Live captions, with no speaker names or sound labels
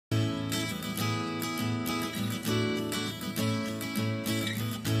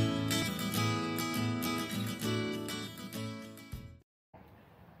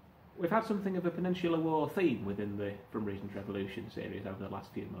We've had something of a Peninsular War theme within the From Reason's Revolution series over the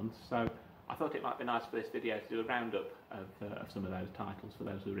last few months, so I thought it might be nice for this video to do a roundup of some of those titles for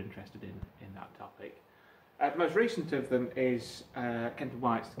those who are interested in that topic. The most recent of them is Kenton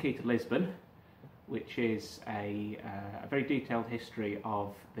White's The Key to Lisbon, which is a very detailed history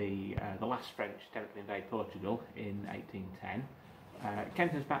of the last French attempt to invade Portugal in 1810.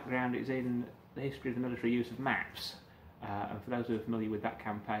 Kenton's background is in the history of the military use of maps, and for those who are familiar with that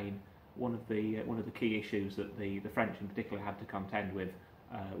campaign, one of the key issues that the French in particular had to contend with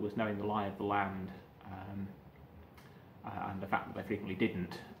was knowing the lie of the land, and the fact that they frequently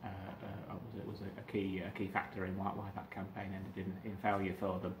didn't was a key factor in why that campaign ended in failure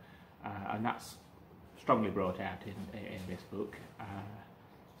for them, and that's strongly brought out in this book,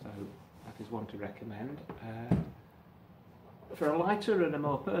 so that is one to recommend. For a lighter and a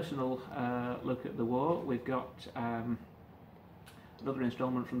more personal look at the war, we've got another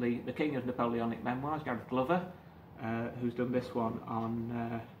instalment from the King of Napoleonic Memoirs, Gareth Glover, who's done this one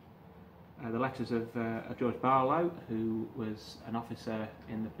on the letters of George Barlow, who was an officer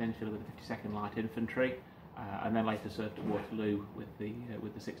in the Peninsula with the 52nd Light Infantry, and then later served at Waterloo with the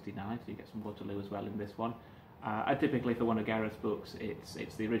 69th. So you get some Waterloo as well in this one. And typically for one of Gareth's books,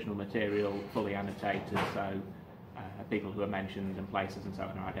 it's the original material fully annotated, so people who are mentioned and places and so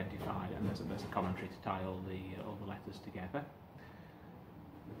on are identified, and there's a commentary to tie all the letters together.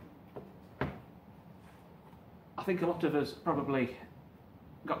 I think a lot of us probably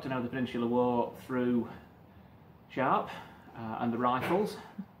got to know the Peninsular War through Sharp and the rifles.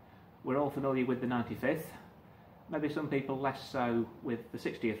 We're all familiar with the 95th. Maybe some people less so with the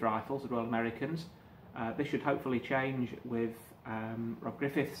 60th Rifles, the Royal Americans. This should hopefully change with Rob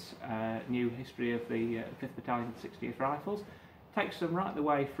Griffith's new history of the 5th Battalion of the 60th Rifles. Takes them right the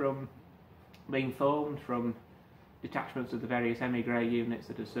way from being formed from detachments of the various émigré units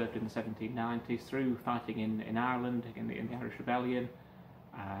that had served in the 1790s, through fighting in Ireland, in the Irish Rebellion,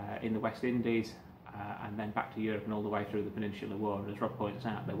 in the West Indies, and then back to Europe and all the way through the Peninsular War. And as Rob points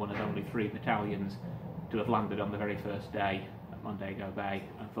out, they're one of only 3 battalions to have landed on the very first day at Mondego Bay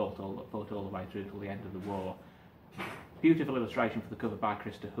and fought all the way through till the end of the war. Beautiful illustration for the cover by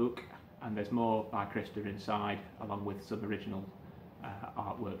Krista Hook, and there's more by Krista inside, along with some original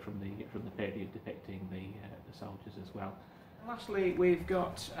artwork from the period depicting the soldiers as well. And lastly, we've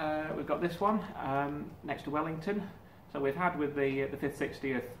got this one next to Wellington. So we've had with the 5th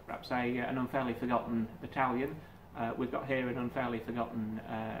 60th perhaps an unfairly forgotten battalion. We've got here an unfairly forgotten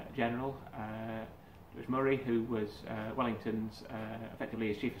general, George Murray, who was Wellington's effectively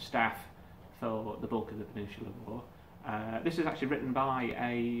his chief of staff for the bulk of the Peninsular War. This is actually written by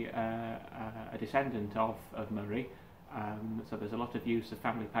a descendant of Murray. So there's a lot of use of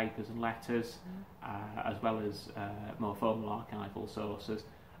family papers and letters, as well as more formal archival sources.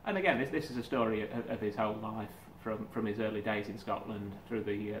 And again, this is a story of his whole life, from his early days in Scotland through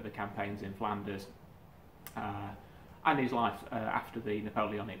the campaigns in Flanders, and his life after the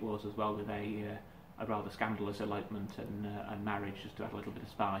Napoleonic Wars as well, with a rather scandalous elopement and marriage, just to add a little bit of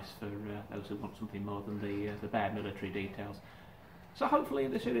spice for those who want something more than the bare military details. So hopefully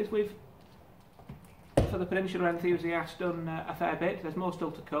in this series we've, for the Peninsular enthusiast, done a fair bit. There's more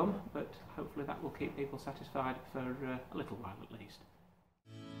still to come, but hopefully that will keep people satisfied for a little while at least.